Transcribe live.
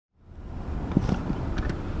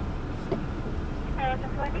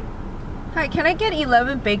Hi, can I get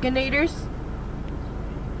 11 Baconators?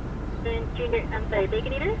 I'm sorry,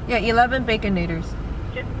 Baconator? Yeah, 11 Baconators.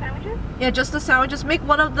 Just the sandwiches? Yeah, just the sandwiches. Make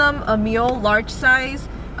one of them a meal, large size,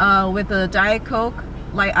 with a Diet Coke,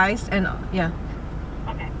 light ice, and yeah.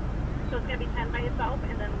 Okay. So it's going to be 10 by itself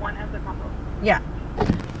and then one as a combo? Yeah.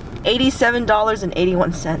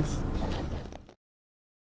 $87.81.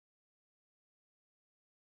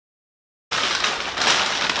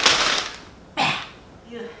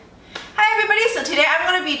 Hi everybody, so today I'm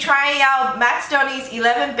going to be trying out Matt Stonie's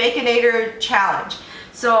 11 Baconator challenge.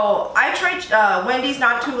 So I tried Wendy's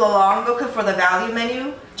not too long ago for the value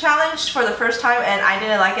menu challenge for the first time, and I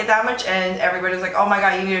didn't like it that much, and everybody was like, oh my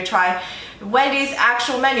god, you need to try Wendy's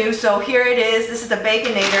actual menu. So here it is. This is the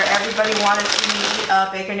Baconator. Everybody wanted to eat a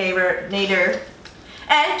Baconator.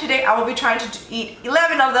 And today I will be trying to eat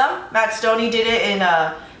 11 of them. Matt Stonie did it in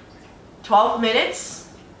 12 minutes,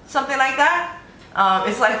 something like that.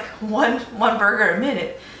 It's like one burger a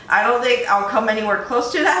minute. I don't think I'll come anywhere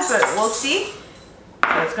close to that, but we'll see.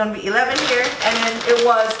 So it's gonna be 11 here, and then it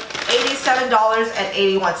was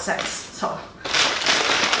 $87.81. So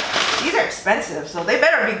these are expensive, so they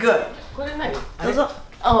better be good.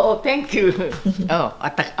 Oh, thank you. Oh,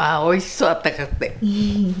 美味しそう、あったかくて。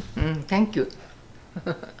Thank you.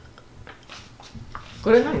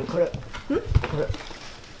 これ何これ？これ。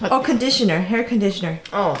Oh, conditioner, hair conditioner.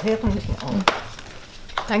 Oh, hair conditioner. Oh.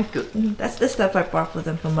 Thank you. That's the stuff I bought for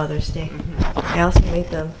them for Mother's Day. I also made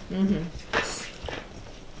them.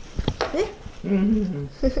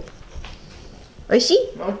 美味しい？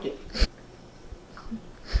美味し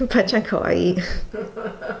い。ばあちゃんかわいい。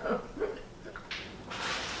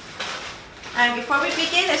And before we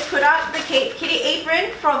begin, let's put out the kitty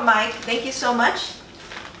apron from Mike. Thank you so much.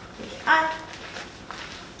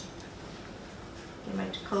 Get my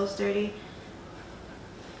clothes dirty.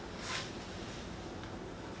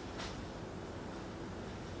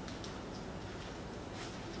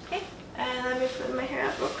 Okay, and let me put my hair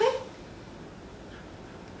up real quick.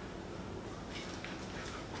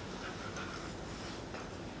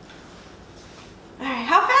 Alright,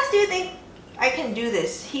 how fast do you think I can do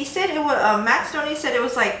this? He said it was, Matt Stonie said it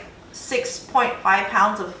was like 6.5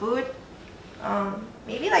 pounds of food.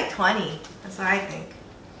 Maybe like 20. That's what I think.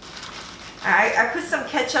 I put some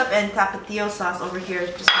ketchup and tapatio sauce over here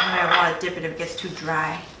just when I want to dip it if it gets too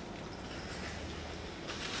dry.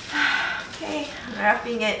 Okay, I'm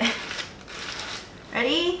wrapping it.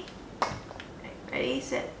 Ready? Ready,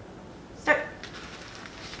 set, start.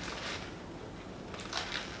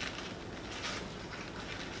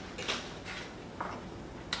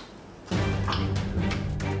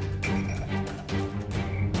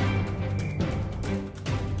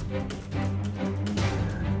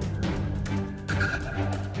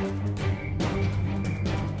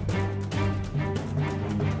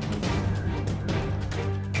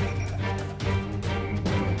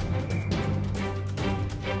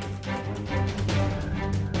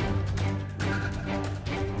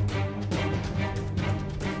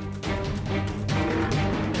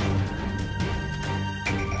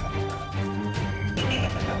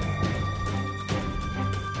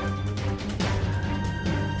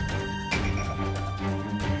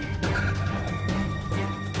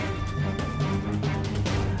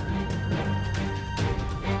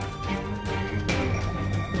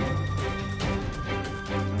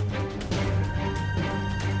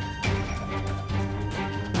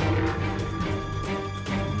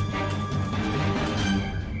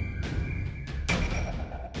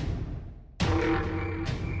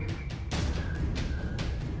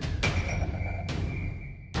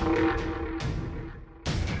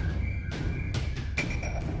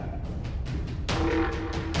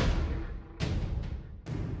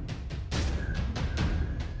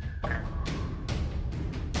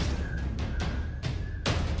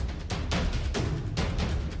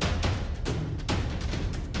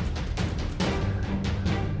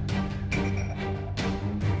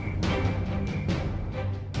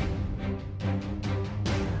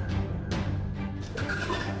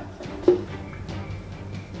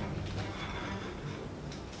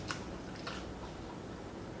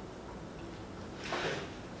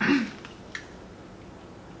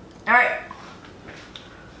 Alright.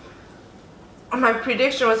 My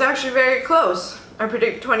prediction was actually very close. I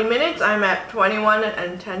predict 20 minutes. I'm at 21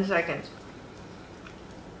 and 10 seconds.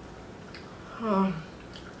 Oh.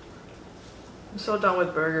 I'm so done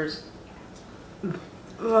with burgers.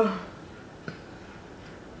 Ugh.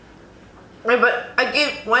 But I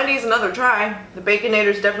gave Wendy's another try. The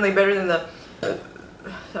Baconator is definitely better than the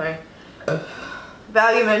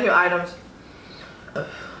value menu items.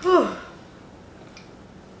 Whew.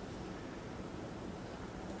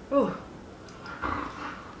 Ooh.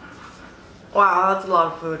 Wow, that's a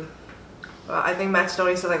lot of food. I think Matt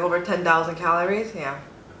Stonie said like over 10,000 calories. Yeah.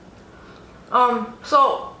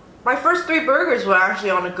 So my first 3 burgers were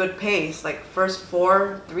actually on a good pace. Like first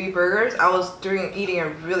 3 burgers, I was eating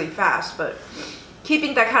it really fast, but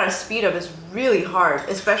keeping that kind of speed up is really hard,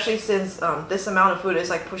 especially since this amount of food is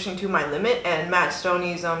like pushing to my limit, and Matt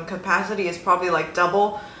Stonie's capacity is probably like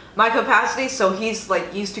double my capacity, so he's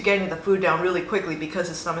like used to getting the food down really quickly because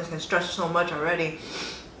his stomach can stretch so much already.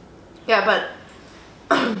 Yeah, but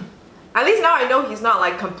at least now I know he's not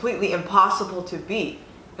like completely impossible to beat,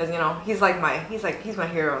 because you know he's my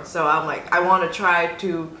hero. So I'm like, I want to try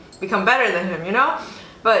to become better than him, you know.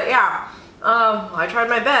 But yeah, I tried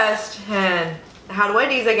my best and I had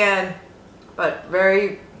Wendy's again. But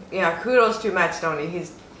kudos to Matt Stonie. He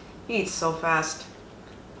eats so fast.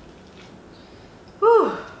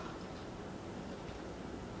 Whew.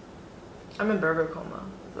 I'm in burger coma.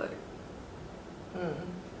 It's like,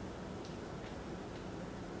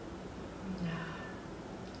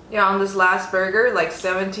 Yeah, on this last burger, like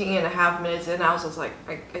 17.5 minutes in, I was just like,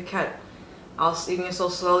 I can't. I was eating it so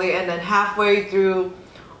slowly, and then halfway through,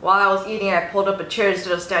 while I was eating, I pulled up a chair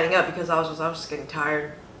instead of standing up because I was just getting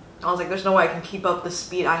tired. I was like, there's no way I can keep up the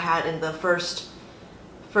speed I had in the first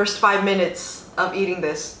 5 minutes of eating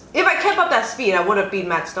this. If I kept up that speed, I would have beat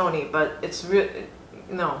Matt Stonie, but it's real.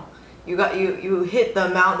 No, you hit the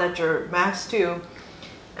amount that you're maxed to,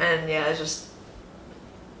 and yeah, it's just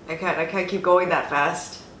I can't keep going that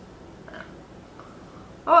fast.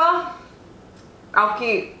 Oh well,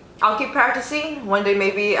 I'll keep practicing. One day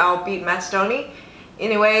maybe I'll beat Matt Stonie.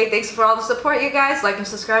 Anyway, thanks for all the support, you guys. Like and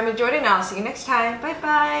subscribe and join, and I'll see you next time. Bye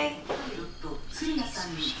bye.